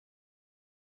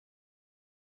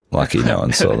Lucky no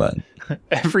one saw that.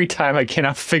 Every time I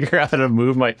cannot figure out how to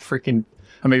move my freaking...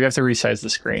 Oh, maybe I have to resize the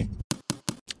screen.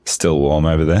 Still warm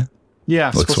over there? Yeah,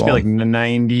 it's Looks supposed to be like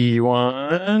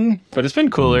 91, but it's been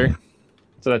cooler.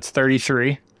 So that's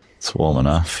 33. It's warm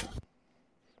enough.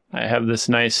 I have this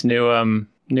nice new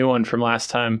one from last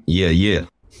time. Yeah.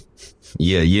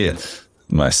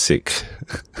 My sick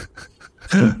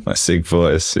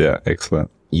voice. Yeah,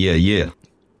 excellent. Yeah. You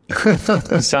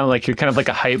sound like you're kind of like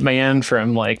a hype man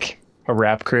from like a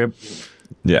rap group.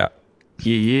 Yeah.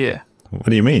 Yeah. What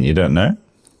do you mean? You don't know?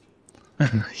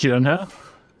 You don't know?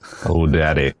 Oh,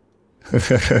 daddy.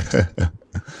 The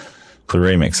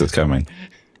remix is coming.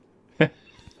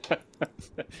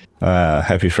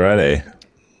 Happy Friday.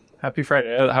 Happy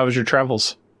Friday. How was your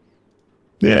travels?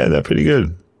 Yeah, they're pretty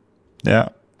good. Yeah.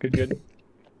 Good.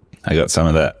 I got some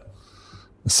of that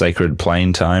sacred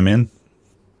plane time in.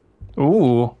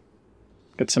 Ooh.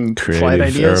 Got some flight Creative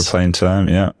ideas? aeroplane time.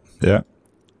 Yeah.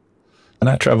 And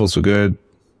our travels were good.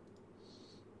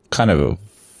 The kind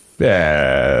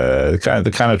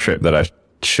of trip that I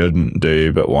shouldn't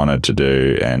do but wanted to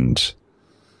do and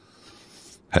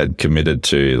had committed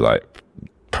to like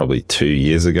probably 2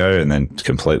 years ago and then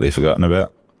completely forgotten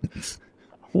about.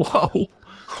 Whoa.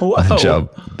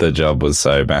 The job was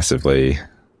so massively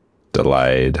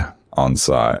delayed on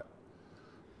site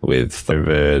with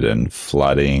COVID and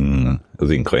flooding. It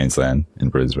was in Queensland, in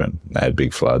Brisbane. They had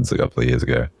big floods a couple of years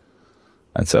ago.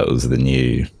 And so it was the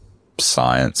new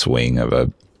science wing of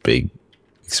a big,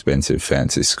 expensive,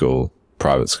 fancy school,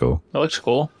 private school. That looks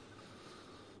cool.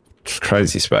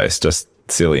 Crazy space, just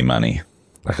silly money.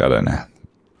 Like, I don't know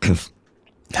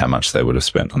how much they would have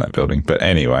spent on that building. But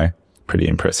anyway, pretty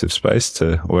impressive space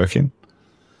to work in.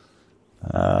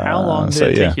 How long did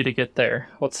it take you to get there?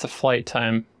 What's the flight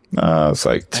time? It's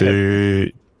like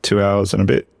two hours and a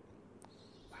bit.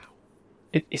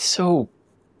 It's so...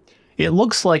 It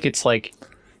looks like it's like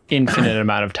infinite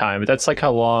amount of time, but that's like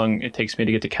how long it takes me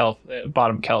to get to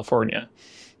bottom California.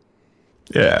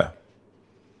 Yeah.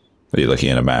 Are you looking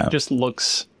at a map? It just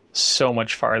looks so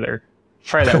much farther.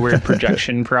 Probably that weird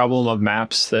projection problem of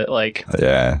maps that like...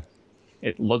 Yeah.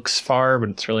 It looks far, but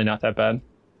it's really not that bad.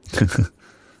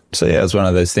 So yeah, it was one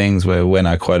of those things where when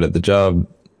I quoted the job,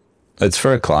 it's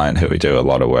for a client who we do a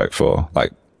lot of work for,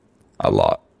 like a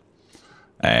lot.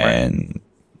 And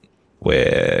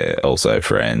we're also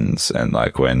friends. And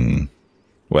like when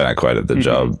I quoted the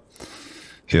job,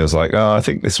 he was like, oh, I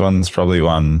think this one's probably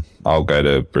one I'll go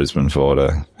to Brisbane for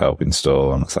to help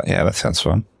install. And I was like, yeah, that sounds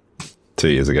fun. 2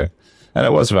 years ago. And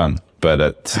it was fun, but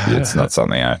it's not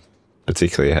something I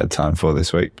particularly had time for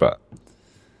this week, but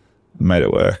made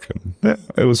it work. And yeah,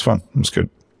 it was fun. It was good.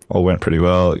 All went pretty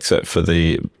well, except for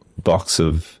the box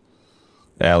of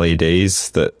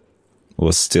LEDs that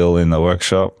was still in the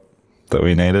workshop that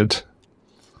we needed.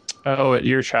 Oh, at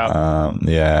your shop.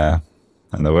 Yeah.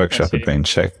 And the workshop had been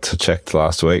checked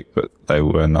last week, but they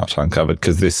were not uncovered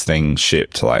because this thing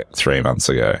shipped like 3 months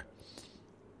ago.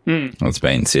 It's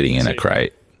been sitting in a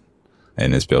crate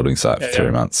in this building site for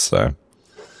 3 months, so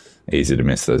easy to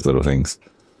miss those little things.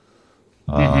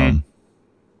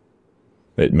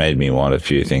 It made me want a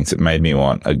few things. It made me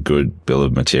want a good bill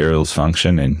of materials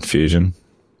function in Fusion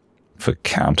for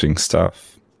counting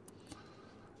stuff.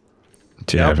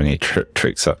 Do you have any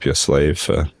tricks up your sleeve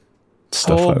for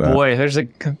stuff like that? Oh boy, there's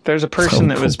a person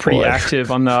that was pretty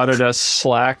active on the Autodesk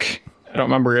Slack. I don't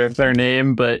remember their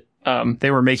name, but they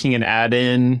were making an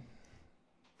add-in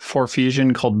for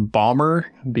Fusion called Bomber,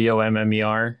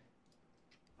 BOMMER.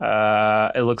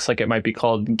 It looks like it might be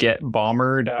called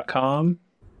getbomber.com.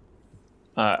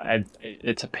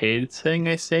 It's a paid thing,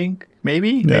 I think.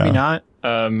 Maybe not.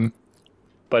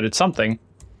 But it's something.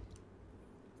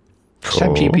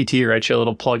 Cool. ChatGPT write you a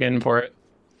little plugin for it.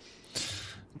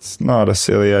 It's not a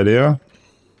silly idea.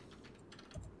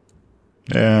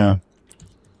 Yeah.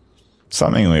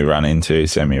 Something we run into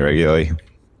semi-regularly.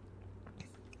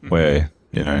 Where,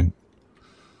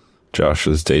 Josh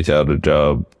has detailed a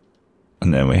job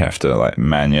and then we have to like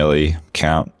manually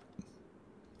count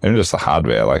even just the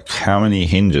hardware, like how many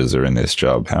hinges are in this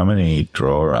job? How many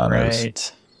drawer runners?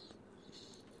 Right.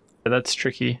 That's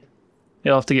tricky.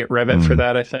 You'll have to get Revit for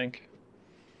that, I think.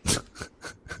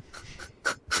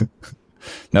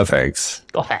 No thanks.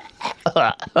 I've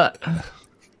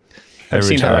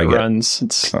seen how it runs.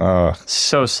 It's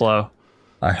so slow.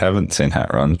 I haven't seen how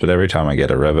it runs, but every time I get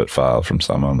a Revit file from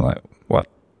someone, I'm like,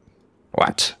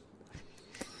 what?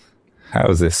 How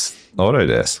is this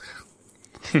Autodesk?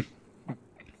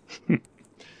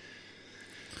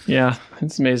 Yeah,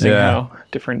 it's amazing how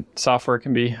different software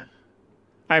can be.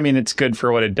 I mean, it's good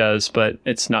for what it does, but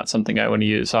it's not something I want to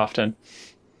use often.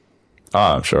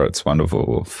 Oh, I'm sure it's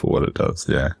wonderful for what it does.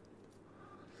 Yeah.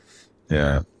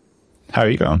 Yeah. How are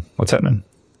you going? What's happening?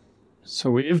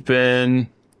 So we've been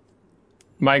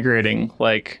migrating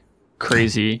like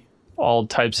crazy, all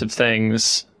types of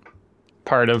things.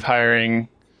 Part of hiring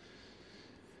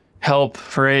help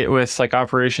with like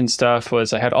operation stuff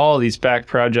was I had all these back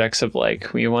projects of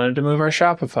like, we wanted to move our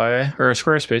Shopify or our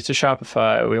Squarespace to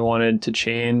Shopify. We wanted to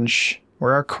change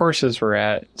where our courses were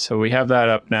at. So we have that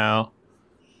up now.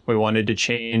 We wanted to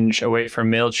change away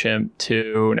from MailChimp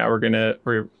to now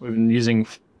we've been using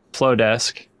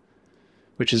Flowdesk,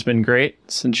 which has been great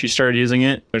since you started using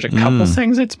it. There's a couple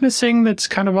things it's missing that's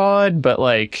kind of odd, but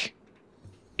like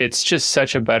it's just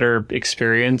such a better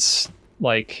experience,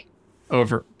 like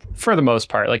for the most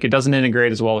part. Like it doesn't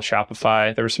integrate as well with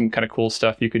Shopify. There was some kind of cool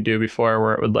stuff you could do before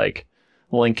where it would like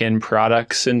link in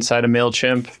products inside of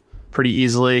MailChimp pretty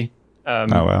easily. Oh,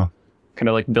 wow. Kind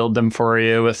of like build them for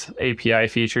you with API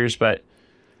features. But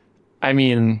I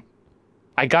mean,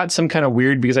 I got some kind of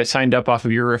weird because I signed up off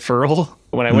of your referral.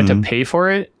 When I went to pay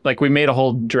for it, like we made a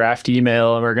whole draft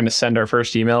email and we are going to send our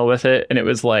first email with it. And it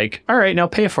was like, all right, now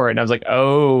pay for it. And I was like,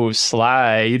 oh,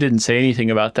 Sly, you didn't say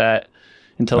anything about that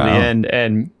until the end.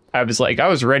 And I was like, I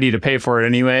was ready to pay for it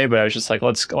anyway, but I was just like,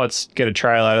 let's get a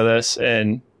trial out of this.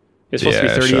 And it's supposed to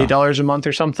be $38 a month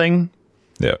or something.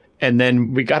 Yeah. And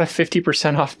then we got a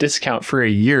 50% off discount for a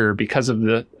year because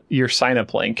of your sign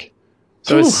up link.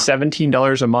 So it's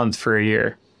 $17 a month for a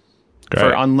year. Great.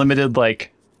 For unlimited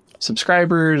like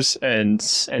subscribers and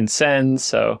sends.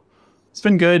 So it's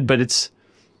been good, but it's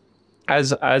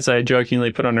as I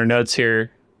jokingly put on our notes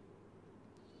here,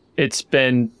 it's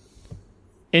been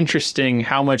interesting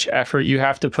how much effort you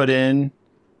have to put in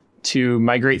to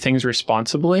migrate things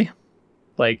responsibly,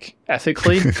 like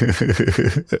ethically.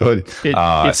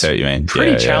 I see what you mean.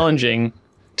 Pretty challenging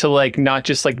to like not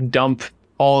just like dump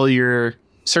all your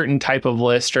certain type of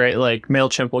list, right? Like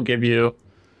MailChimp will give you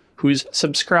who's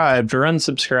subscribed or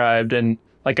unsubscribed. And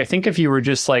like, I think if you were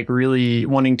just like really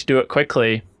wanting to do it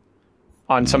quickly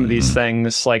on some of these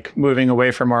things, like moving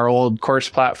away from our old course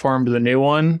platform to the new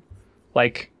one,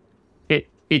 like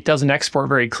it doesn't export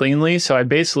very cleanly. So I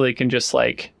basically can just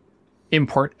like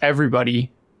import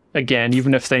everybody again,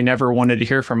 even if they never wanted to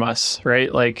hear from us.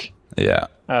 Right. Like,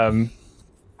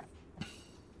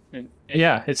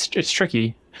 it's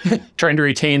tricky trying to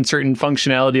retain certain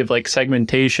functionality of like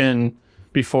segmentation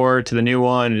before to the new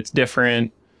one. It's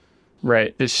different.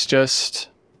 Right. It's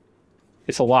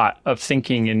a lot of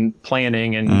thinking and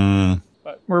planning and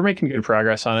but we're making good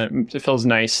progress on it. It feels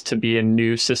nice to be in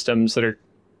new systems that are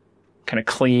kind of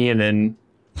clean and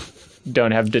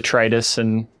don't have detritus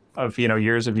and of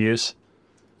years of use.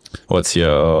 What's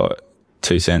your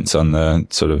 2 cents on the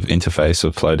sort of interface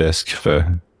of Flowdesk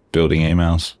for building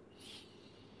emails?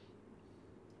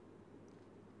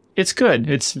 It's good.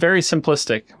 It's very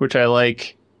simplistic, which I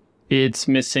like. It's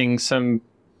missing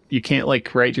you can't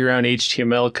like write your own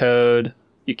HTML code.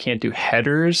 You can't do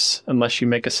headers unless you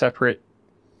make a separate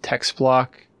text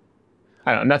block.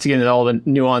 I don't know, not to get into all the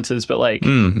nuances, but like...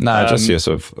 just your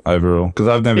sort of overall, because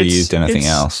I've never used anything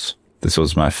else. This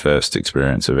was my first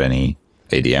experience of any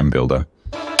EDM builder.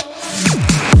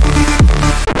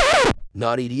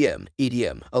 Not EDM,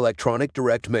 EDM, electronic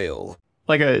direct mail.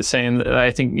 Like I was saying, I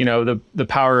think, the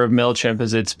power of MailChimp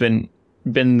is it's been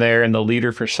there and the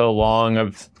leader for so long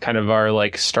of kind of our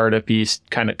like startup-y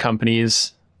kind of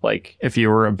companies. Like if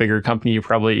you were a bigger company, you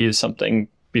probably used something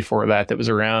before that was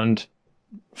around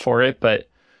for it. But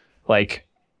like,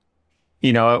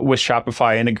 with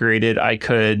Shopify integrated, I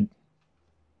could,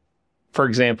 for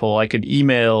example, I could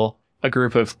email a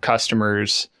group of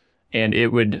customers and it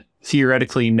would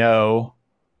theoretically know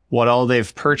what all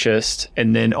they've purchased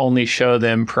and then only show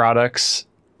them products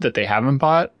that they haven't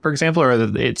bought, for example, or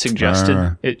that it's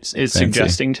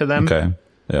suggesting to them. Okay.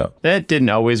 Yeah. That didn't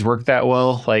always work that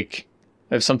well. Like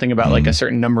if something about like a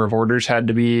certain number of orders had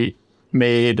to be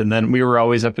made, and then we were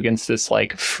always up against this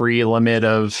like free limit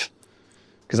of,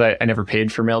 because I never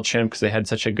paid for MailChimp because they had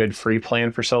such a good free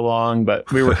plan for so long, but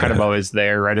we were kind of always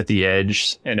there right at the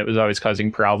edge and it was always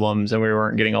causing problems and we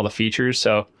weren't getting all the features.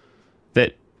 So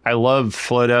that I love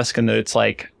Flowdesk and that it's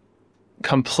like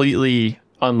completely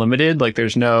unlimited. Like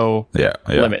there's no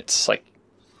limits. Like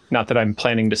not that I'm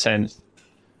planning to send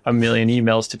a million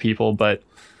emails to people, but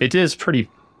it is pretty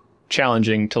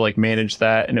challenging to like manage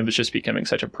that. And it was just becoming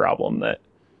such a problem that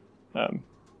I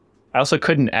also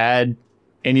couldn't add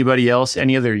anybody else,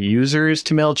 any other users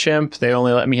to MailChimp. They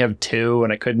only let me have 2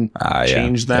 and I couldn't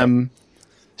change them.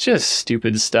 It's just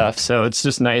stupid stuff. So it's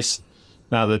just nice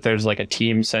now that there's like a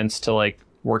team sense to like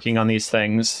working on these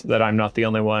things that I'm not the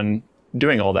only one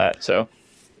doing all that. So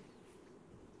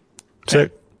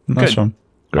sick. Nice Good. one.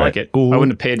 I like it. Ooh. I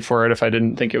wouldn't have paid for it if I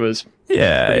didn't think it was pretty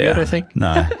good, I think.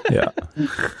 No, yeah.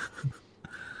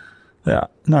 Yeah,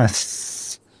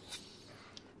 nice.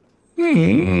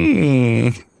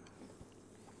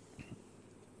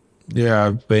 Yeah,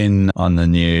 I've been on the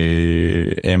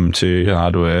new M2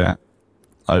 hardware.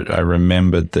 I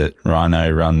remembered that Rhino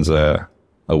runs a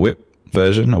whip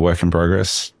version, a work in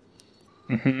progress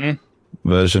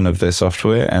version of their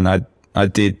software. And I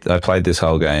played this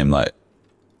whole game like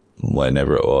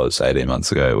whenever it was, 18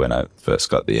 months ago when I first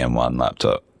got the M1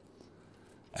 laptop.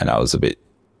 And I was a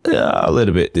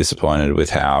little bit disappointed with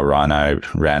how Rhino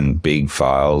ran big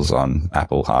files on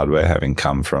Apple hardware, having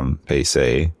come from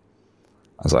PC.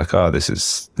 I was like, oh, this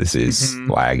is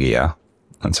laggier.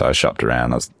 And so I shopped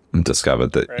around and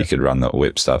discovered that you could run the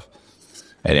whip stuff.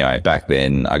 Anyway, back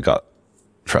then I got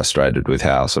frustrated with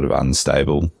how sort of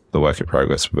unstable the work in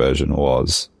progress version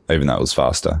was, even though it was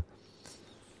faster.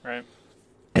 Right.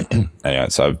 Anyway,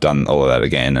 so I've done all of that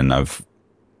again, and I've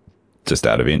just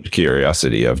out of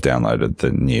curiosity, I've downloaded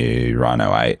the new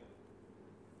Rhino 8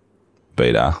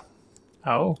 beta.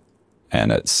 Oh.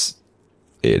 And it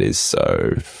is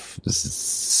so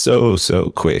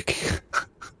quick.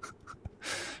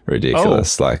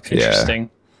 Ridiculous. Interesting.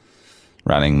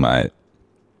 Running my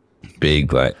big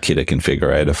Kidder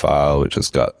configurator file, which has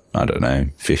got, I don't know,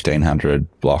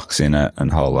 1,500 blocks in it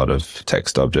and a whole lot of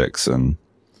text objects and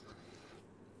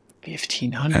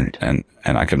 1,500. And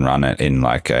I can run it in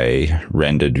like a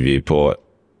rendered viewport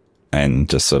and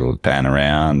just sort of pan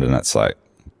around, and it's like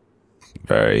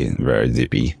very, very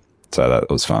zippy. So that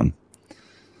was fun.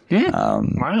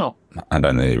 Wow. I'd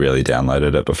only really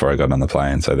downloaded it before I got on the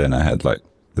plane, so then I had like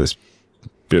this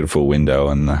beautiful window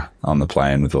on the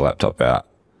plane with the laptop out,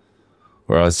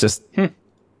 where I was just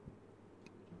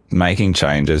making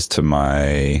changes to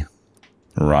my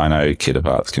Rhino kit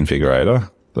parts configurator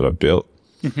that I built.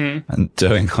 And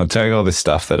doing all this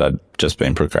stuff that I'd just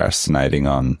been procrastinating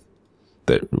on,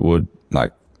 that would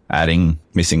like adding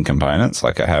missing components.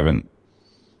 Like I haven't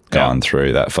gone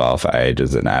through that file for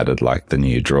ages and added like the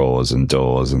new drawers and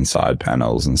doors and side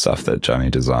panels and stuff that Johnny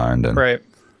designed. And,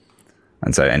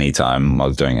 and so anytime I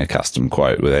was doing a custom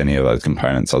quote with any of those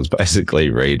components, I was basically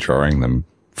redrawing them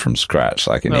from scratch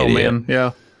like an idiot. Man.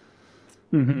 Yeah.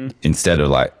 Instead of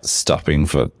like stopping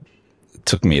for, it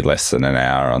took me less than an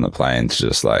hour on the plane to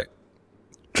just like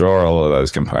draw all of those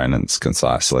components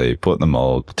concisely, put them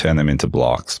all, turn them into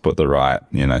blocks, put the right,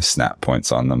 snap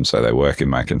points on them so they work in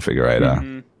my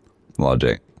configurator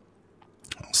logic.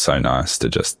 So nice to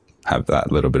just have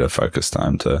that little bit of focus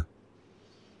time to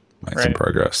make some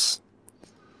progress.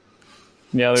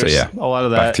 Yeah, there's a lot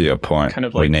of that. Back to your point, kind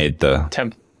of we need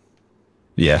the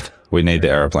we need the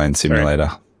airplane simulator.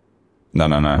 No.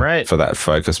 Right. For that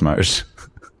focus mode.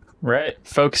 Right.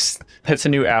 Folks, that's a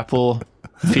new Apple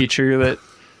feature that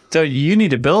so you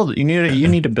need to build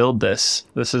this.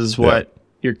 This is what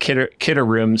your kidda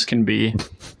rooms can be.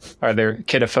 Are there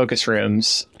kidda focus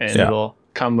rooms, and it'll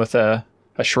come with a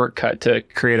shortcut to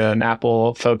create an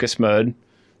Apple focus mode,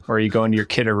 where you go into your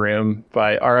kidda room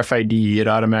by RFID, it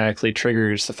automatically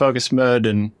triggers the focus mode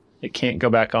and it can't go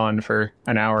back on for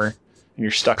an hour and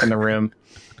you're stuck in the room.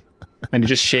 And it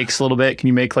just shakes a little bit. Can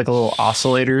you make like a little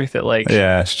oscillator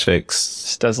that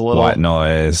shakes, does a little white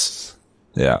noise?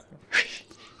 Yeah.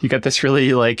 You got this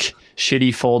really like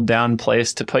shitty fold down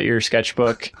place to put your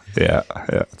sketchbook. Yeah.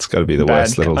 It's got to be the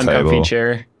worst little table.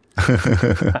 Chair.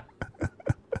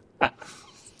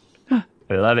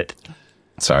 I love it.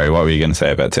 Sorry, what were you going to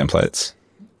say about templates?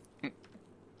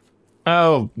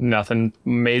 Oh, nothing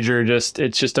major. It's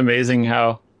just amazing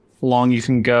how long you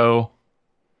can go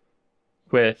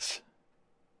with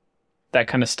that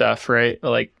kind of stuff, right?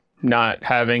 Like not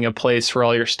having a place where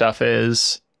all your stuff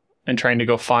is and trying to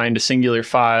go find a singular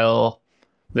file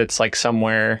that's like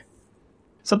somewhere.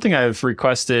 Something I've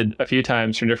requested a few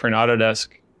times from different Autodesk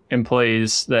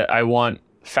employees, that I want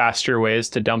faster ways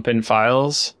to dump in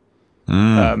files.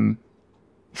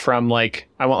 From like,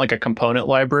 I want like a component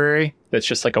library that's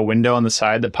just like a window on the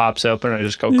side that pops open. I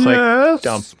just go click,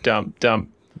 dump.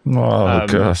 Oh,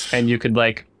 gosh. And you could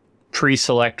like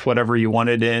pre-select whatever you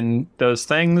wanted in those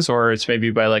things, or it's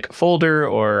maybe by like a folder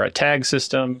or a tag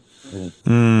system.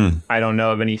 I don't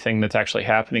know of anything that's actually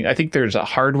happening. I think there's a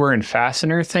hardware and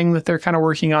fastener thing that they're kind of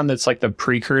working on that's like the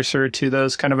precursor to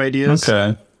those kind of ideas.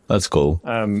 Okay, that's cool.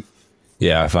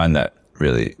 Yeah, I find that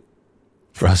really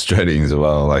frustrating as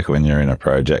well. Like when you're in a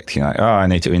project, you're like, oh, I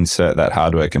need to insert that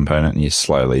hardware component, and you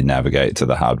slowly navigate to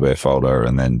the hardware folder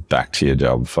and then back to your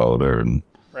job folder. And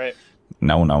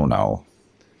no.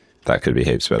 That could be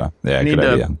heaps better. Yeah, good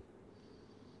idea.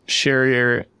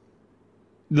 Share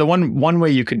the one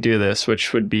way you could do this,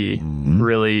 which would be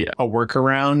really a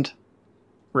workaround,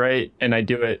 right? And I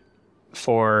do it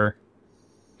for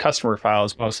customer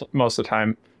files most of the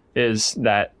time, is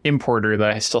that importer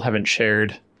that I still haven't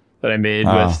shared that I made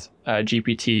with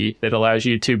GPT that allows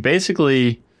you to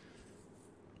basically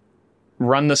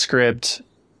run the script,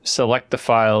 select the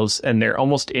files, and they're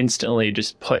almost instantly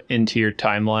just put into your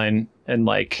timeline. And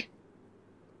like,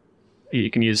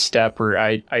 you can use step or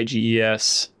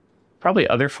IGES, probably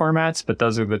other formats, but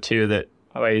those are the two that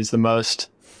I use the most,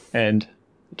 and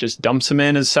it just dumps them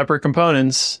in as separate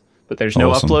components, but there's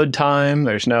no upload time.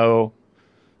 There's no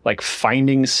like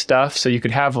finding stuff. So you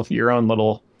could have your own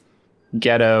little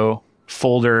ghetto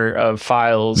folder of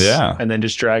files and then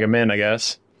just drag them in, I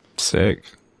guess. Sick.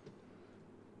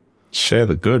 Share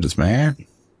the goods, man.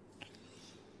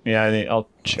 Yeah, I think I'll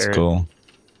share. That's cool.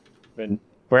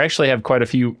 We actually have quite a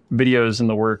few videos in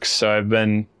the works, so I've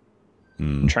been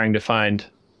trying to find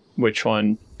which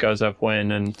one goes up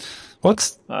when. And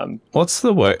what's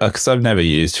the work? Because I've never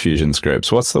used Fusion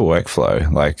scripts. What's the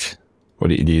workflow like? What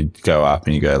do you go up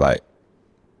and you go like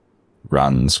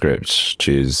run script,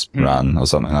 choose run or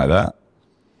something like that?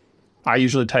 I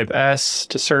usually type S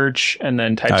to search and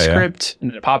then type script,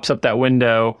 and it pops up that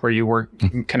window where you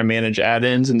kind of manage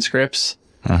add-ins and scripts.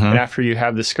 And after you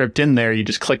have the script in there, you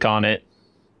just click on it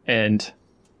and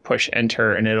push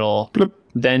enter, and it'll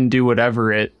then do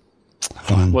whatever it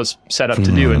was set up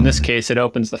to do. In this case, it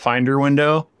opens the Finder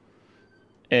window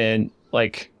and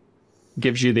like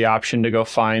gives you the option to go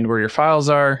find where your files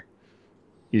are.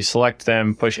 You select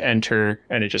them, push enter,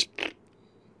 and it just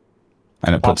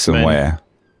puts them where?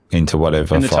 Into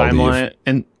whatever in the file timeline.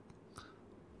 And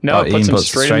no, it puts them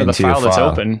straight into the file that's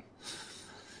open.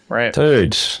 Right.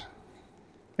 Dude.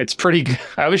 It's pretty good.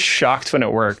 I was shocked when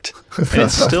it worked. And it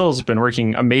still has been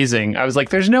working amazing. I was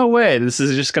like, there's no way this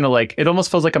is just going to like, it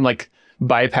almost feels like I'm like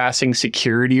bypassing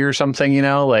security or something, you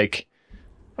know? Like,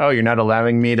 oh, you're not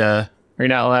allowing the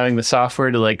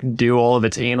software to like do all of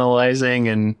its analyzing.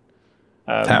 And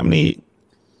how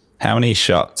many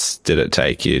shots did it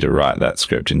take you to write that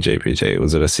script in GPT?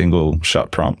 Was it a single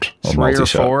shot prompt or 3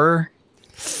 multi-shot? or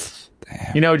 4?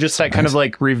 Damn. You know, just that kind of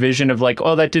like revision of like,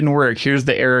 oh, that didn't work. Here's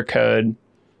the error code.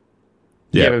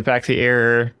 Give it back the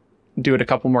error, do it a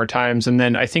couple more times. And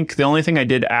then I think the only thing I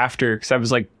did after, because I was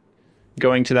like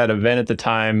going to that event at the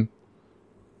time,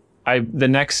 the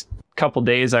next couple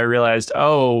days I realized,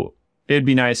 oh, it'd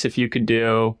be nice if you could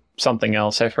do something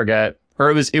else. I forget.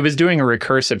 Or it was doing a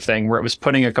recursive thing where it was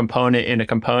putting a component in a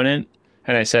component.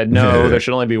 And I said, no, there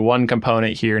should only be one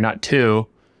component here, not two.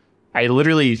 I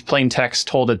literally plain text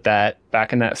told it that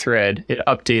back in that thread. It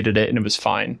updated it and it was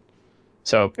fine.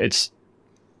 So it's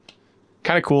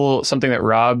kind of cool. Something that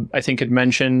Rob, I think, had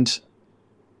mentioned,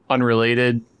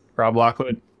 unrelated, Rob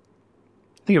Lockwood,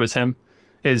 I think it was him,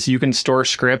 is you can store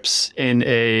scripts in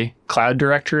a cloud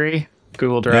directory,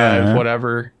 Google Drive,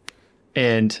 whatever.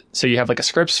 And so you have like a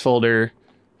scripts folder.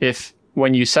 If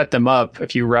when you set them up,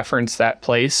 if you reference that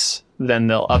place, then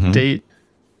they'll update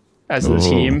as the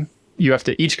team. You have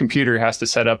to, each computer has to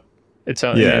set up its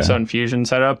own Fusion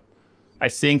setup. I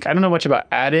don't know much about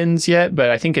add-ins yet, but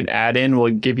I think an add-in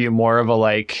will give you more of a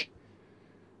like,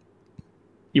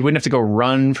 you wouldn't have to go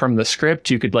run from the script.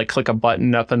 You could like click a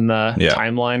button up in the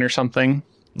timeline or something.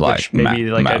 Like maybe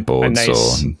like a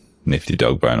nice, or Nifty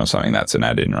Dogbone or something. That's an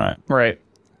add-in, right? Right.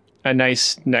 A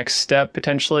nice next step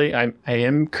potentially. I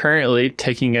am currently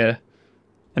taking an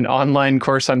online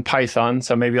course on Python,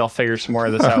 so maybe I'll figure some more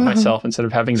of this out myself instead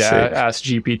of having to ask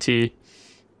GPT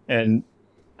and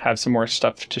have some more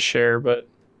stuff to share. But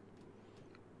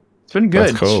it's been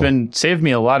good. Cool. It's been saved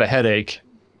me a lot of headache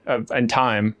and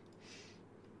time.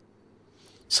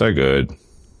 So good.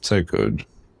 It's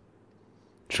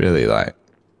really like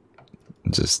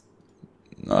just,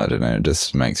 I don't know, it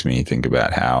just makes me think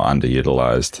about how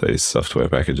underutilized these software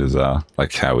packages are.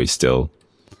 Like how we still,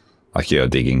 like you're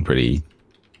digging pretty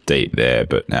deep there,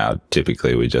 but now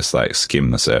typically we just like skim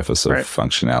the surface of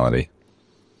functionality.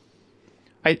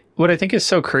 What I think is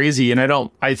so crazy, and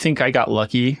I think I got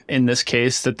lucky in this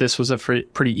case that this was a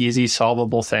pretty easy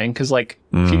solvable thing. Cause like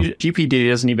GPT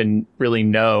doesn't even really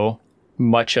know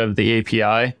much of the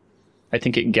API. I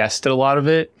think it guessed at a lot of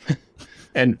it.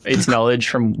 And its knowledge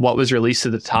from what was released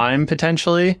at the time,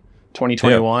 potentially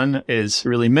 2021 is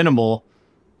really minimal.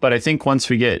 But I think once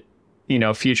we get,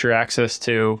 future access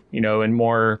to, in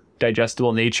more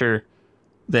digestible nature,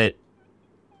 that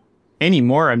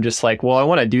anymore, I'm just like, well, I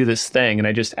want to do this thing. And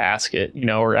I just ask it,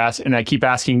 and I keep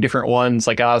asking different ones,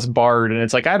 like ask Bard. And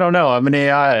it's like, I don't know, I'm an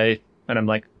AI. And I'm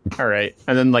like, all right.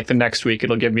 And then like the next week,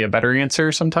 it'll give me a better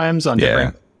answer sometimes on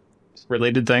different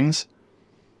related things.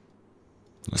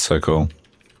 That's so cool.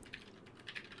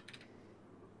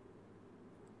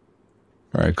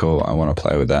 Very cool. I want to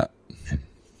play with that.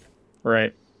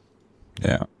 Right.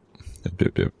 Yeah.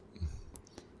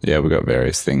 Yeah, we've got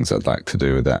various things I'd like to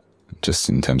do with that, just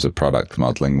in terms of product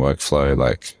modeling workflow,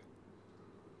 like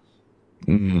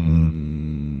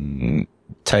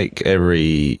take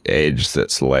every edge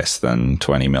that's less than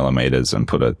 20 millimeters and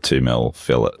put a 2 mil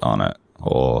fillet on it,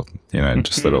 or,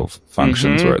 just little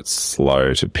functions where it's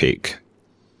slow to pick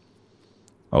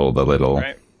all the little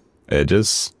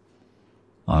edges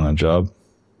on a job.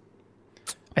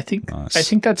 I think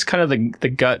that's kind of the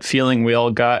gut feeling we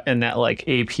all got in that like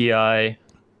API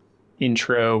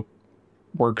intro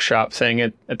workshop thing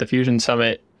at the Fusion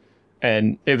Summit.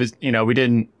 And it was, you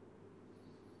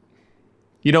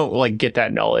don't like get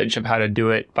that knowledge of how to do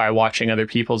it by watching other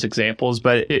people's examples,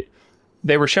 but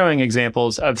they were showing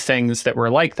examples of things that were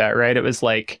like that, right? It was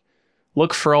like,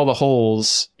 look for all the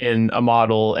holes in a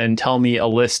model and tell me a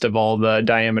list of all the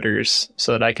diameters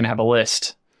so that I can have a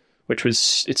list. Which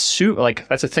was, like,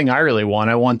 that's a thing I really want.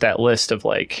 I want that list of,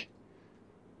 like,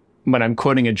 when I'm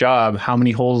quoting a job, how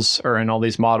many holes are in all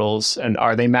these models and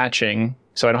are they matching?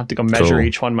 So I don't have to go measure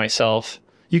each one myself.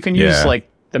 You can use, like,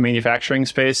 the manufacturing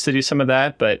space to do some of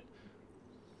that, but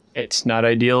it's not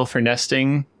ideal for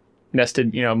nested,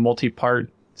 multi-part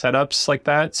setups like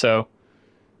that. So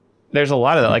there's a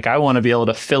lot of that. Like, I want to be able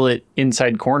to fill it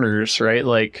inside corners, right?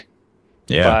 Like,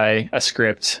 by a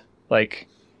script, like,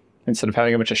 instead of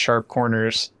having a bunch of sharp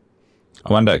corners.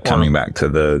 I wonder, coming back to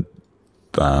the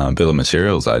bill of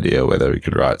materials idea, whether we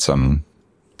could write some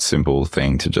simple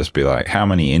thing to just be like, how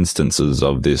many instances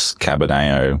of this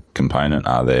Cabineo component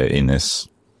are there in this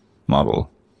model?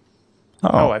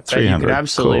 I bet you could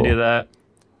absolutely do that.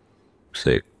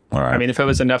 Sick. All right. I mean, if it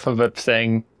was enough of a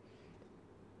thing,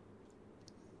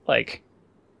 like,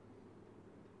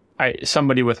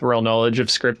 somebody with real knowledge of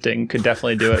scripting could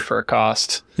definitely do it for a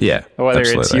cost. Yeah. Whether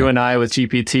it's you and I with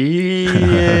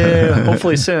GPT,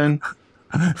 hopefully soon.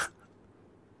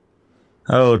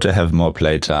 Oh, to have more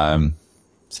playtime.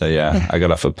 So yeah, I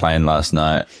got off a plane last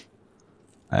night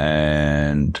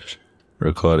and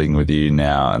recording with you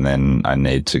now, and then I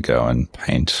need to go and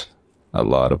paint a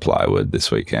lot of plywood this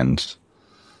weekend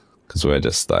because we're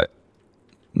just like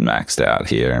maxed out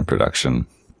here in production.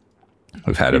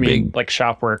 We've had big like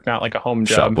shop work, not like a home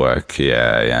job. Shop work,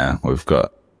 yeah. We've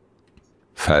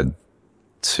had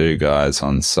 2 guys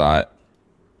on site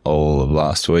all of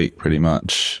last week, pretty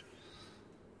much.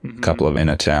 A couple of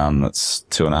inner town that's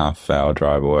 2.5 hour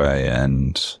drive away,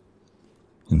 and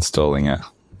installing a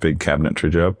big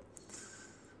cabinetry job.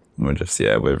 And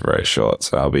we're very short,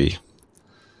 so I'll be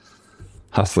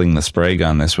hustling the spray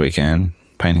gun this weekend,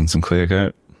 painting some clear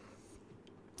coat.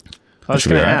 I was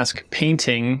going to ask,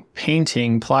 painting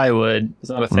plywood is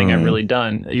not a thing I've really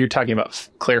done. You're talking about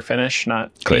clear finish,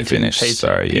 not clear finish.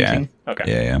 Sorry, painting? Yeah.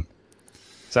 Okay. Yeah.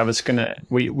 So I was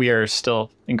we are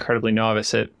still incredibly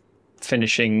novice at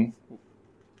finishing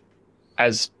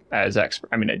as expert.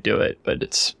 I mean, I do it, but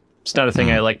it's not a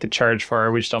thing I like to charge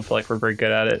for. We just don't feel like we're very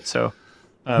good at it. So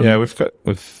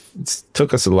it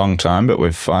took us a long time, but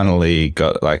we've finally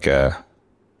got like a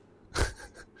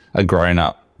grown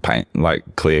up paint, like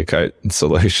clear coat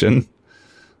solution.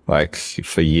 Like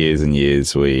for years and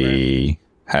years we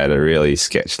had a really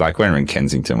sketch, like when we were in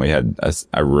Kensington we had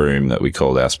a room that we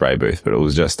called our spray booth, but it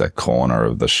was just a corner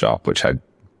of the shop which had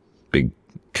big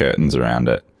curtains around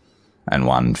it and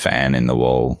one fan in the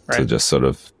wall to just sort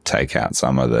of take out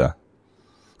some of the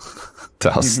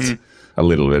dust, a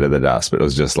little bit of the dust, but it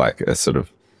was just like a sort of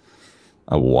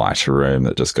a white room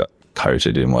that just got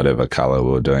coated in whatever color we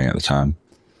were doing at the time.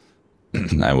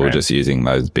 And we were just using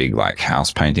those big like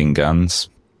house painting guns,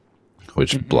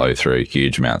 which blow through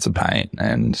huge amounts of paint,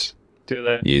 and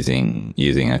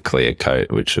using a clear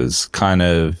coat, which was kind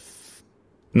of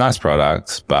nice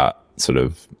products, but sort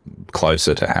of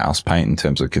closer to house paint in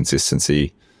terms of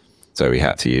consistency. So we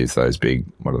had to use those big,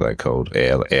 what are they called?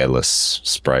 Airless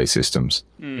spray systems.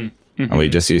 And we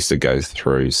just used to go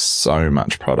through so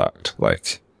much product,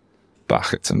 like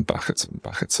buckets and buckets and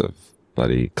buckets of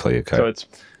bloody clear coat. So it's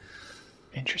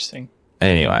interesting.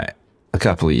 Anyway, a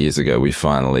couple of years ago, we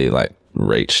finally like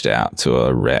reached out to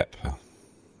a rep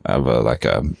of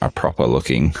a proper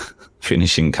looking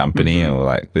finishing company, and we're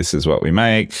like, this is what we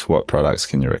make. What products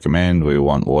can you recommend? We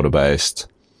want water-based.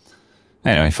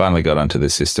 Anyway, finally got onto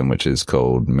this system, which is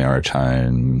called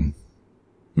Mirrortone,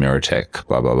 Mirrortech,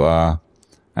 blah, blah, blah.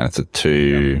 And it's a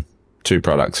two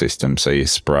product system. So you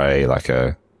spray like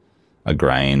a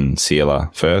grain sealer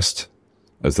first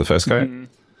as the first coat. And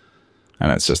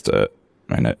it's just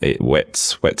it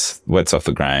wets off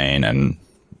the grain and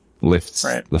lifts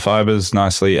the fibers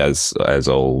nicely, as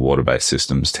all water-based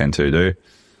systems tend to do.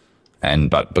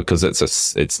 but because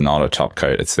it's not a top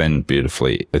coat, it's then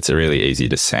it's really easy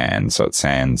to sand. So it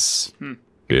sands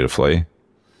beautifully.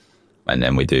 And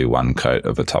then we do one coat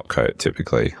of a top coat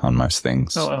typically on most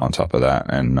things on top of that.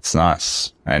 And it's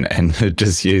nice. And it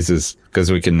just uses,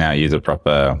 because we can now use a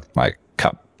proper like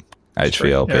cup,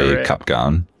 HVLP cup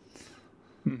gun,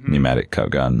 pneumatic cup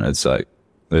gun. It's like,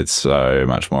 it's so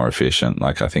much more efficient.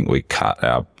 Like I think we cut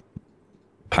our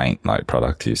paint like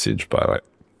product usage by like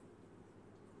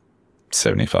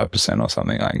 75% or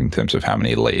something, like in terms of how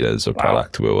many liters of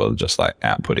product we were just like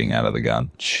outputting out of the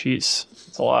gun. Jeez,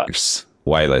 it's a lot. It's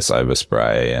way less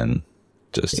overspray and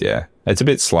just, it's a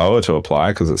bit slower to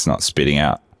apply because it's not spitting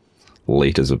out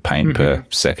liters of paint per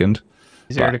second.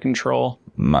 Easier to control.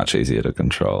 Much easier to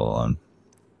control. And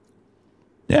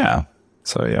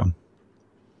so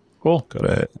cool.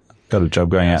 Got a job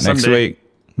going out next week.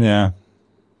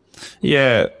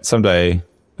 Yeah, someday.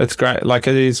 It's great. Like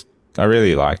it is. I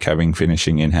really like having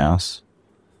finishing in-house,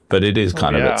 but it is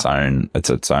kind of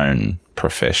its own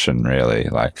profession, really.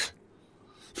 Like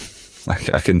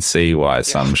I can see why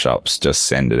some shops just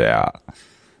send it out.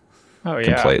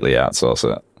 Completely outsource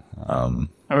it. I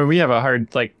mean, we have a hard,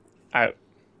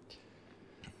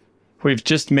 we've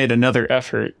just made another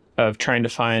effort of trying to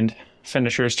find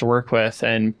finishers to work with,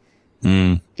 and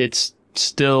it's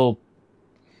still,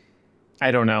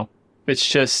 I don't know. It's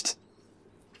just,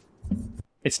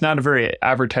 it's not a very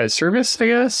advertised service, I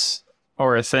guess,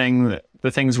 or a thing that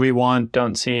the things we want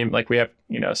don't seem like we have,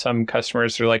 some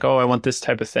customers are like, oh, I want this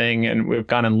type of thing. And we've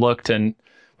gone and looked and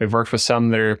we've worked with some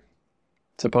that are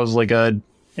supposedly good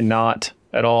and not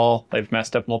at all. They've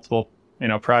messed up multiple,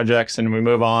 projects, and we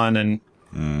move on. And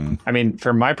I mean,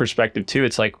 from my perspective too,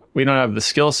 it's like, we don't have the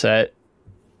skill set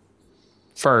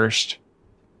first,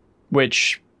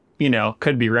 which,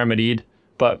 could be remedied.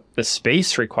 But the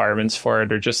space requirements for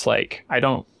it are just like,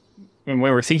 when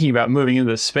we were thinking about moving into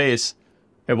this space,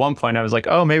 at one point I was like,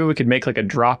 oh, maybe we could make like a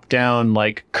drop down,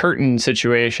 like curtain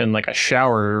situation, like a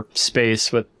shower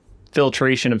space with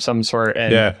filtration of some sort.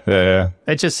 And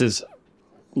it just is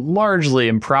largely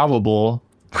improbable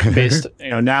based,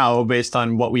 now based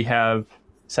on what we have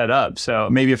set up.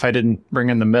 So maybe if I didn't bring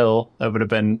in the mill, that would have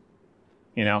been,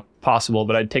 possible,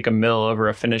 but I'd take a mill over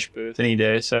a finish booth any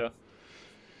day. So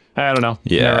I don't know.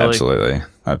 Yeah, really.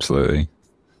 Absolutely.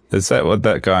 Is that what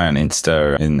that guy on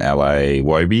Insta in LA,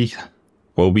 Woby?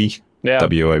 Yeah.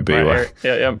 W-O-B.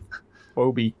 Yeah.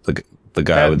 Woby. The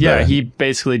guy with he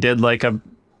basically did like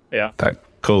that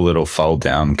cool little fold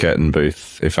down curtain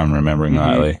booth, if I'm remembering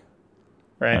rightly.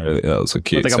 Right. That was a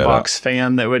cute with like setup. A box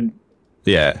fan that would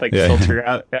filter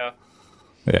out.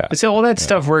 Yeah. So all that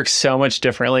stuff works so much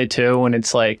differently too when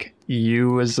it's like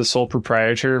you as the sole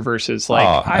proprietor versus like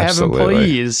I have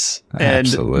employees and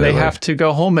they have to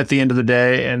go home at the end of the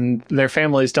day and their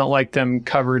families don't like them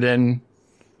covered in,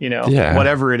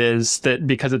 whatever it is that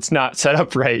because it's not set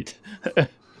up right.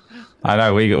 I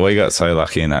know we got so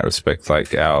lucky in that respect.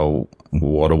 Like our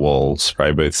Wonderwall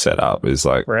spray booth setup is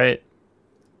like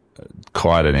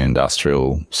quite an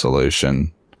industrial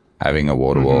solution. Having a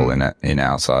Wonderwall in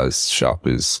our size shop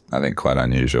is, I think, quite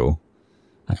unusual.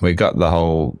 We got the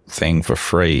whole thing for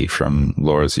free from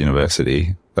Laura's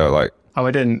University. They were like,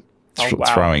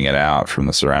 throwing it out from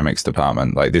the ceramics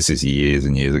department. Like this is years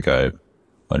and years ago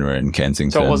when we were in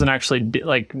Kensington. So it wasn't actually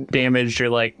like damaged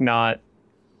or like not.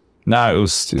 No, it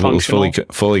was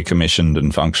fully commissioned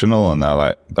and functional, and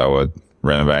they were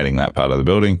renovating that part of the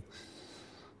building.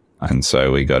 And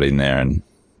so we got in there and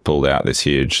pulled out this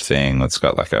huge thing that's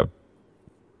got like a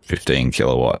 15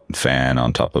 kilowatt fan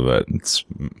on top of it. It's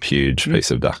a huge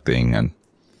piece of ducting, and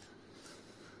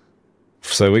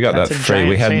so we got that free.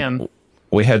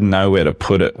 We had nowhere to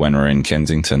put it when we were in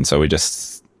Kensington, so we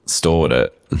just stored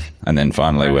it. And then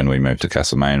finally, when we moved to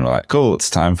Castlemaine, we're like, cool,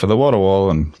 it's time for the Wonderwall,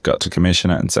 and got to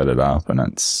commission it and set it up, and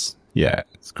it's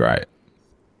great.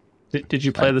 Did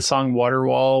you play the song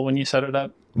Wonderwall when you set it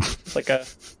up? It's like a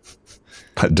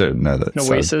I don't know that.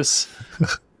 Oasis.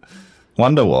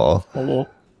 Wonderwall.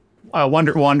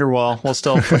 Wonderwall. We'll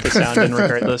still put the sound in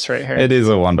regardless right here. It is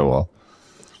a Wonderwall.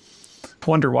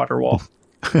 Wonderwall.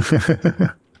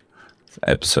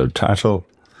 Episode title.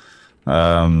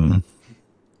 But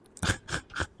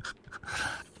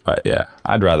yeah,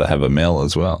 I'd rather have a mill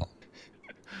as well.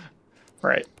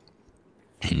 Right.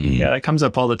 Yeah, that comes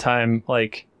up all the time.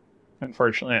 Like,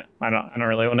 unfortunately, I don't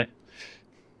really want to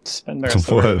spend the rest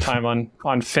of the time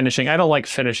on finishing. I don't like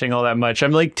finishing all that much.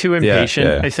 I'm like too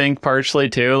impatient, I think, partially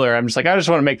too, or I'm just like, I just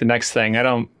want to make the next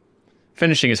thing.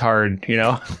 Finishing is hard,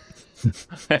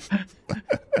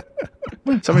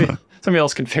 Somebody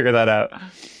else can figure that out.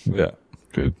 Yeah,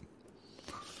 good.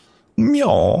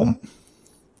 Meow.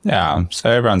 Yeah, so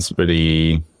everyone's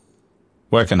pretty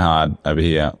working hard over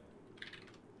here.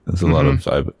 There's a lot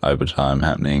of overtime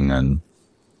happening and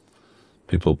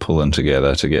people pulling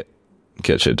together to get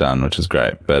shit done, which is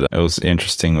great. But it was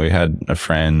interesting. We had a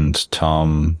friend,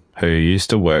 Tom, who used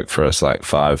to work for us like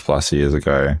 5+ years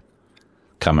ago,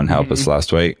 come and help us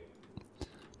last week,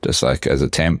 just like as a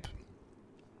temp.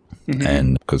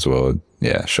 And because we were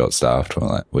short staffed, we're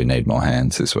like, we need more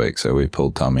hands this week, so we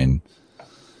pulled Tom in.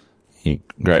 He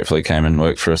gratefully came and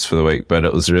worked for us for the week, but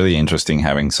it was really interesting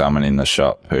having someone in the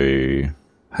shop who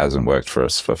hasn't worked for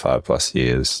us for 5+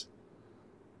 years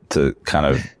to kind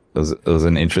of, it was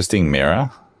an interesting mirror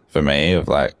for me of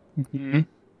like,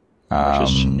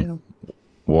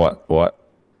 what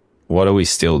are we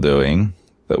still doing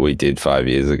that we did 5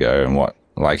 years ago, and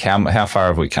how far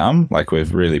have we come? Like,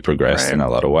 we've really progressed in a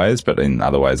lot of ways, but in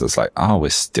other ways it's like, oh, we're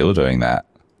still doing that.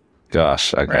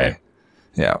 Gosh, okay.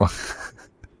 Yeah.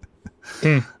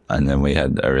 And then we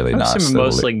had a really nice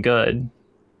mostly good.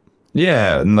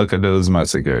 Yeah, and look, it was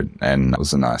mostly good, and it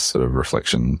was a nice sort of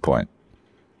reflection point.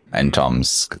 And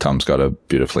Tom's got a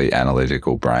beautifully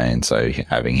analytical brain, so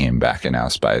having him back in our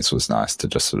space was nice to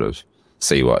just sort of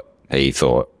see what he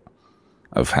thought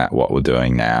of what we're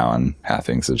doing now and how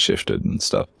things had shifted and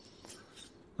stuff.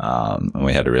 And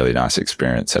we had a really nice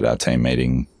experience at our team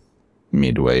meeting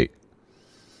midweek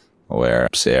where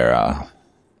Sarah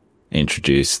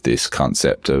introduced this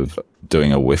concept of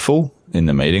doing a whiffle in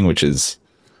the meeting, which is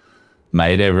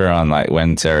made everyone, like,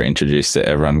 when Sarah introduced it,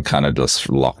 everyone kind of just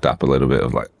locked up a little bit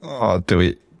of like, oh, do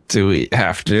we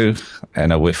have to?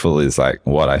 And a whiffle is like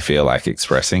what I feel like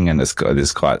expressing, and it's got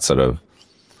this quite sort of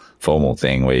formal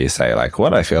thing where you say like,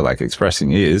 what I feel like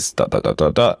expressing is ...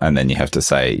 and then you have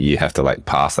to like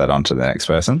pass that on to the next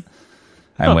person.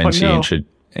 And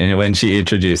when she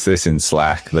introduced this in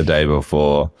Slack the day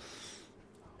before,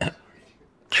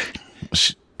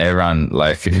 everyone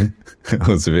like it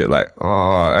was a bit like,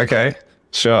 oh, okay,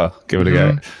 sure, give it a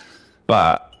go.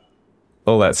 But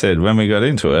all that said, when we got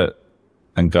into it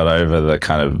and got over the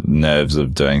kind of nerves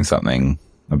of doing something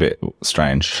a bit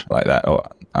strange like that or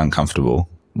uncomfortable,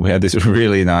 we had this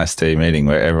really nice team meeting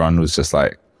where everyone was just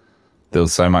like, there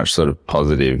was so much sort of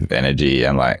positive energy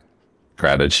and like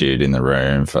gratitude in the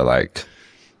room for like,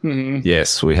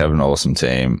 yes, we have an awesome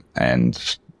team,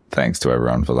 and thanks to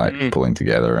everyone for like pulling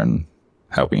together and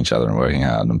helping each other and working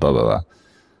hard and blah, blah, blah.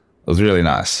 It was really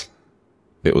nice.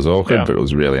 It was awkward, but it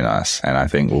was really nice. And I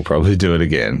think we'll probably do it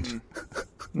again.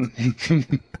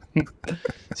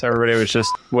 So everybody was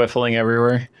just whiffling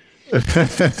everywhere.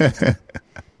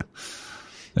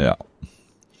 Yeah.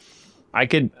 I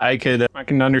can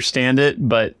understand it,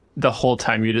 but the whole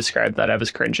time you described that, I was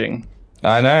cringing.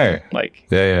 I know. Like,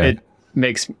 yeah. It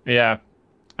makes,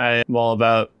 I'm all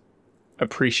about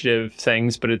appreciative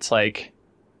things, but it's like,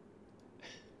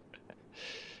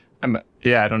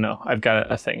 I don't know. I've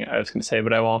got a thing I was going to say,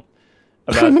 but I won't,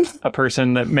 about a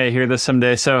person that may hear this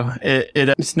someday. So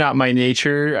it's not my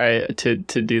nature to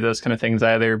do those kind of things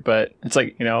either, but it's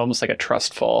like, almost like a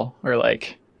trust fall, or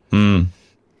like,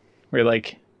 where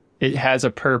like it has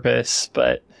a purpose,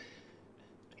 but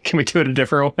can we do it a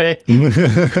different way?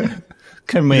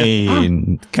 Can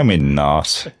we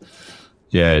not?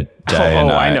 Yeah. Jay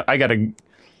and I know.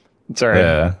 Sorry.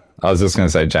 Yeah. I was just going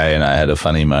to say, Jay and I had a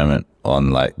funny moment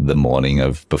on like the morning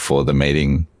of before the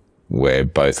meeting where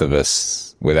both of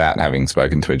us, without having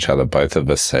spoken to each other, both of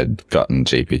us had gotten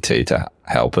GPT to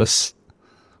help us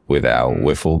with our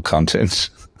whiffle content.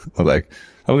 We're like,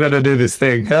 I'm going to do this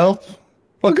thing. Help.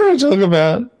 What can I talk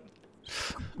about?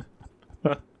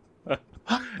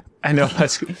 I know.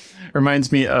 That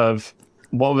reminds me of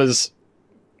what was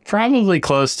probably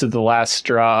close to the last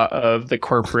straw of the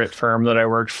corporate firm that I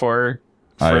worked for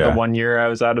the 1 year I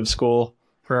was out of school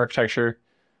for architecture.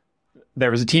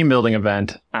 There was a team building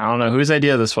event. I don't know whose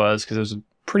idea this was, because it was a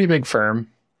pretty big firm.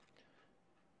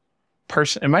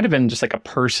 It might have been just like a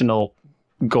personal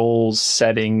goals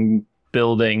setting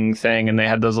building thing, and they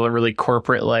had those really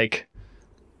corporate, like,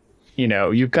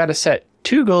 you've got to set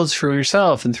 2 goals for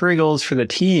yourself and 3 goals for the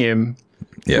team,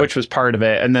 which was part of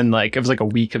it. And then like it was like a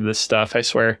week of this stuff, I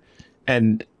swear.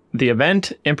 And the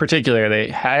event in particular, they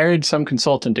hired some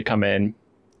consultant to come in,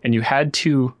 and you had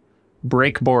to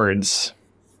break boards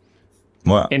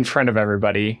in front of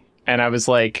everybody. And I was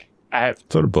like,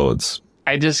 sort of boards.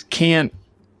 I just can't.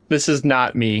 This is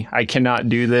not me. I cannot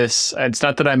do this. It's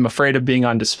not that I'm afraid of being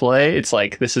on display. It's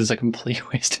like, this is a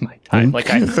complete waste of my time. Like,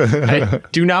 I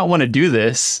do not want to do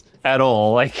this at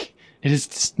all. Like, it is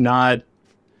just not.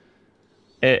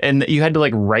 And you had to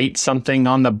like write something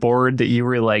on the board that you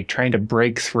were like trying to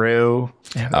break through.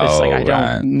 It's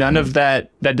like, none of that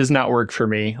does not work for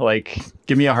me. Like,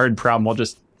 give me a hard problem. I'll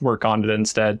just work on it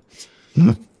instead.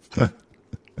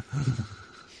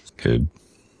 Good.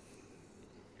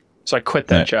 So I quit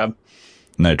that job.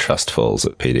 No trust falls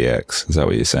at PDX. Is that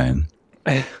what you're saying?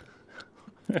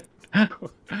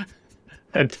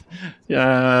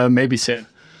 Maybe soon.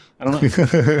 I don't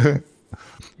know.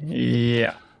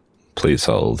 Yeah. Please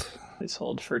hold. Please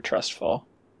hold for trust fall.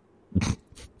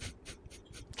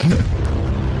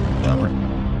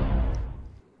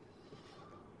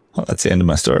 Well, that's the end of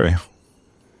my story.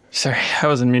 Sorry, I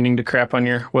wasn't meaning to crap on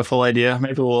your wiffle idea.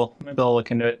 Maybe I'll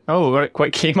look into it. Oh,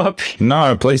 what came up?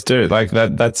 No, please do. Like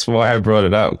that's why I brought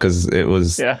it up, because it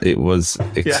was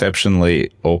exceptionally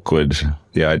awkward,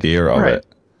 the idea of it.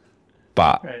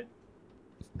 But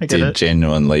I did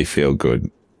genuinely feel good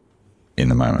in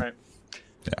the moment. Right.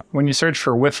 Yeah. When you search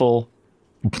for wiffle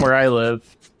where I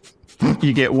live,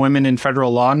 you get women in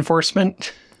federal law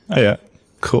enforcement. Oh yeah.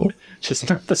 Cool. Just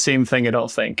not the same thing, I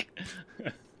don't think.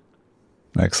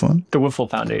 Excellent. The Wiffle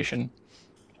Foundation.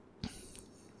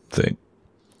 See.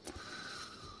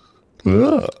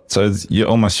 So it's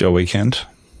almost your weekend.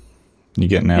 You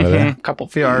getting out of there? A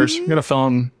few hours. I'm gonna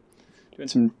film.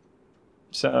 Doing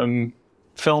some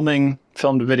filming.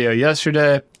 Filmed a video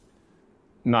yesterday.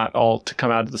 Not all to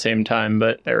come out at the same time,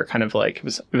 but they were kind of like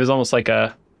it was almost like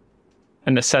a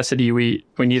necessity. We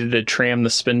needed to tram the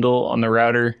spindle on the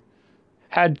router.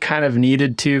 Had kind of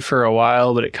needed to for a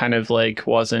while, but it kind of like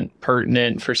wasn't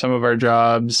pertinent for some of our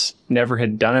jobs. Never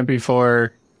had done it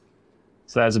before.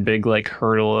 So that was a big like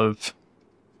hurdle of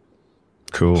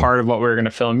part of what we were going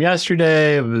to film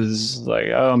yesterday. It was like,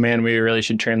 oh man, we really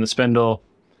should trim the spindle.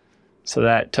 So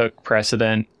that took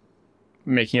precedent,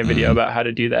 making a video about how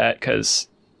to do that, because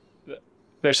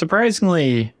they're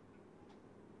surprisingly,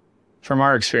 from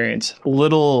our experience, a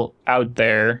little out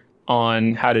there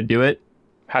on how to do it.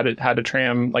 How to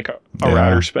tram like a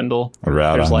router spindle. A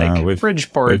router. There's like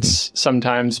bridge ports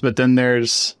sometimes, but then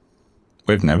there's...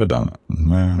 We've never done it.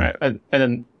 No. Right. And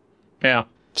then,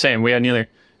 same. We had neither.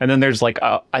 And then there's like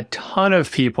a ton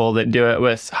of people that do it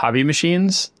with hobby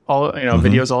machines,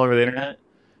 videos all over the internet.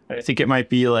 And I think it might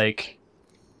be like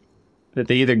that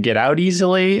they either get out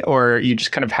easily or you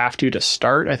just kind of have to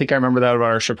start. I think I remember that about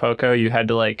our Shapoco. You had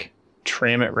to like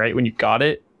tram it right when you got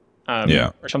it.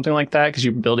 Or something like that, because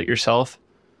you build it yourself.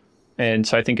 And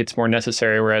so I think it's more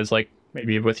necessary, whereas like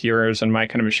maybe with yours and my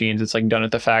kind of machines, it's like done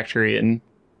at the factory and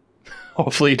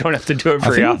hopefully you don't have to do it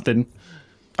very often.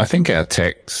 I think our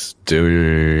techs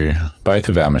do, both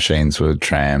of our machines were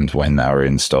trammed when they were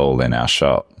installed in our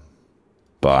shop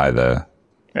by the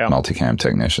multicam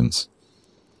technicians.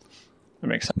 That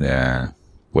makes sense. Yeah.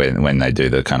 When they do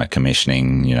the kind of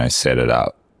commissioning, set it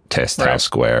up, test how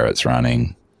square it's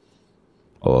running,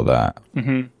 all of that.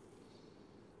 Mm-hmm.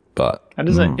 But that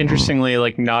is interestingly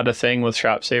like not a thing with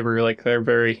Shop Saver. Like they're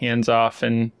very hands off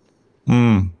and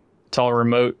it's all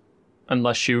remote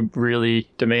unless you really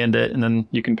demand it, and then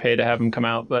you can pay to have them come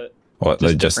out. But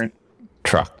they just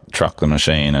truck the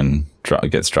machine and it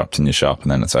gets dropped in your shop,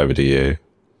 and then it's over to you.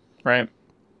 Right.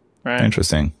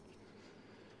 Interesting.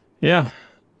 Yeah,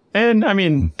 and I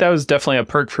mean that was definitely a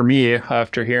perk for me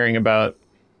after hearing about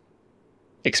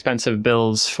expensive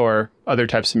bills for other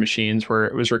types of machines where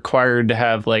it was required to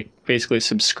have like basically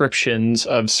subscriptions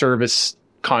of service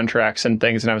contracts and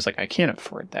things, and I was like, I can't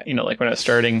afford that, like when I was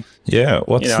starting.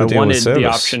 What's the deal with service? The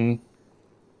option,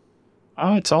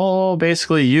 it's all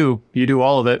basically you do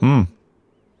all of it.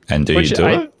 And do you do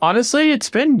it? Honestly, it's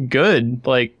been good.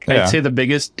 Like I'd say the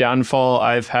biggest downfall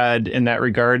I've had in that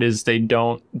regard is they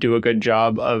don't do a good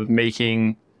job of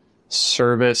making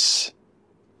service.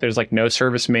 There's like no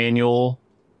service manual.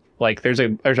 Like there's a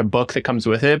book that comes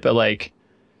with it, but like,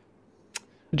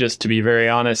 just to be very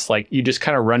honest, like you just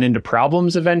kind of run into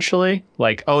problems eventually.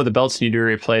 Like, the belts need to be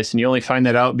replaced, and you only find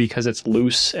that out because it's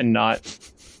loose and not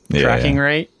tracking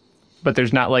right. But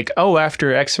there's not like,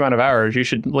 after X amount of hours, you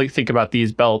should like think about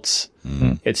these belts.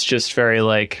 Mm-hmm. It's just very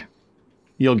like,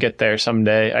 you'll get there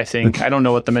someday, I think. I don't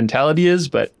know what the mentality is,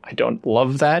 but I don't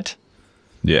love that.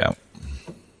 Yeah.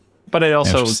 But I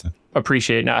also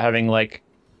appreciate not having like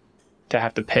to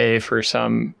have to pay for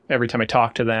some every time I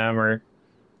talk to them or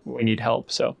we need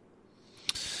help. So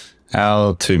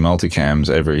our two multicams,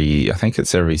 I think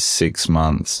it's every 6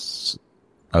 months,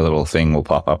 a little thing will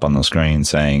pop up on the screen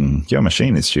saying your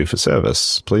machine is due for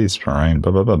service. Please arrange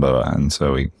blah blah blah blah. And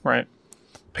so we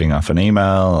ping off an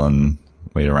email and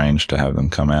we arrange to have them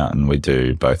come out, and we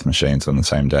do both machines on the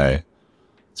same day.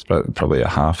 It's probably a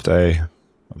half day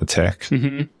of a tech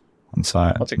on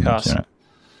site. What's it cost?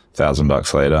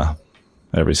 $1,000 later,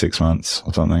 every 6 months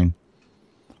or something.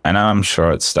 And I'm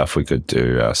sure it's stuff we could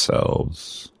do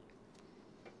ourselves.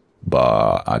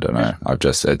 but I don't know.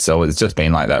 It's always just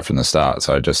been like that from the start.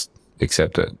 So I just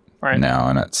accept it now.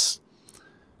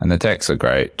 And the techs are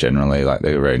great generally. Like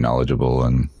they're very knowledgeable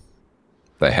and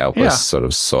they help us sort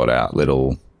of sort out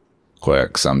little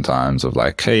quirks sometimes of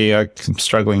like, hey, I'm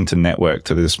struggling to network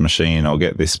to this machine or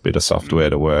get this bit of software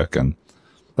to work, and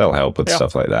they'll help with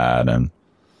stuff like that. And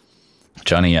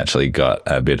Johnny actually got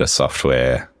a bit of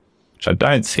software, which I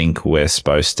don't think we're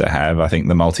supposed to have. I think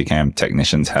the multicam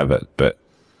technicians have it, but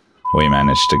we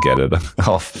managed to get it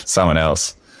off someone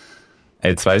else.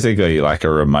 It's basically like a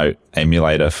remote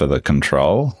emulator for the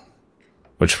control,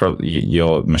 which probably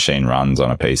your machine runs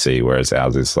on a PC, whereas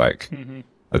ours is like,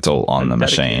 it's all on the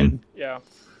machine. Yeah,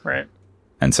 right.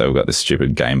 And so we've got this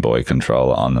stupid Game Boy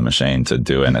controller on the machine to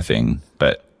do anything.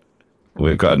 But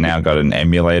we've now got an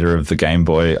emulator of the Game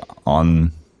Boy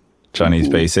on Johnny's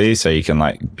PC, so you can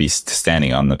like be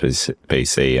standing on the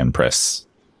PC and press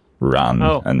run,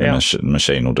 and the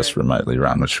machine will just remotely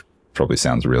run, which probably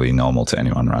sounds really normal to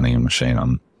anyone running a machine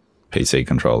on PC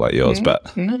control like yours. But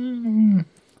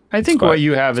I think what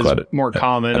you have is more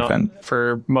common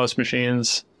for most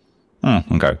machines.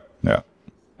 Okay. Yeah.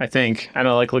 I think. I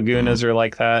know like Lagunas are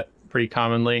like that pretty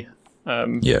commonly.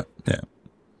 Yeah.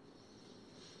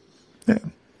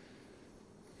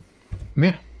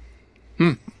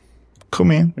 Cool,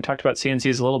 man. We talked about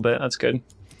CNCs a little bit. That's good.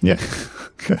 Yeah.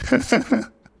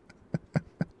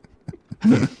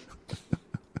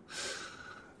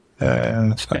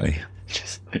 That's funny.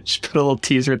 Just put a little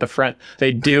teaser at the front.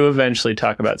 They do eventually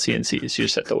talk about CNCs. You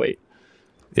just have to wait.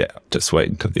 Yeah. Just wait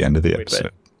until the end of the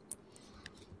episode.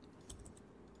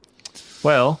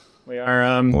 Well, we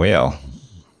are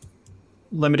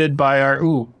limited by our...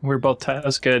 Ooh, we're both...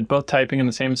 That's good. Both typing in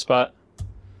the same spot.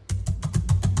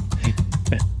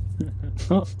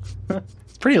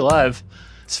 It's pretty live.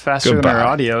 It's faster than our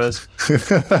audio is.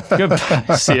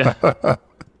 Goodbye. See ya.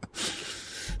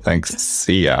 Thanks.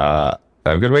 See ya.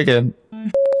 Have a good weekend.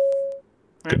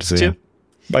 Good to see you.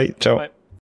 Bye. Ciao. Bye.